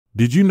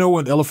Did you know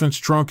an elephant's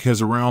trunk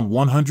has around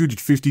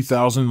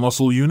 150,000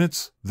 muscle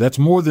units? That's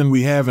more than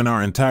we have in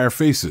our entire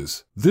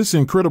faces. This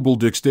incredible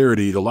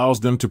dexterity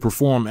allows them to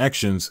perform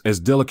actions as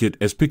delicate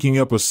as picking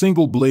up a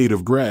single blade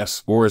of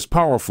grass or as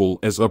powerful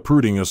as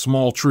uprooting a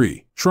small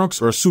tree.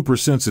 Trunks are super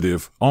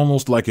sensitive,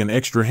 almost like an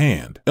extra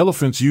hand.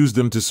 Elephants use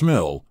them to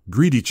smell,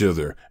 greet each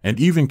other, and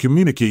even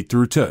communicate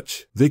through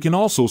touch. They can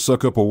also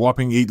suck up a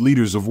whopping 8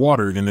 liters of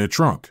water in their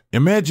trunk.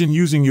 Imagine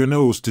using your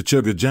nose to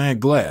chug a giant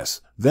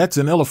glass. That's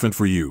an elephant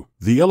for you.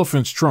 The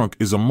elephant's trunk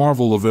is a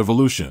marvel of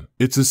evolution.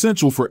 It's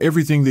essential for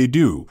everything they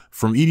do,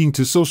 from eating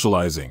to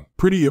socializing.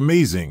 Pretty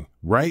amazing,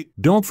 right?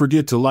 Don't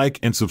forget to like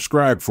and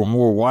subscribe for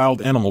more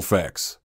wild animal facts.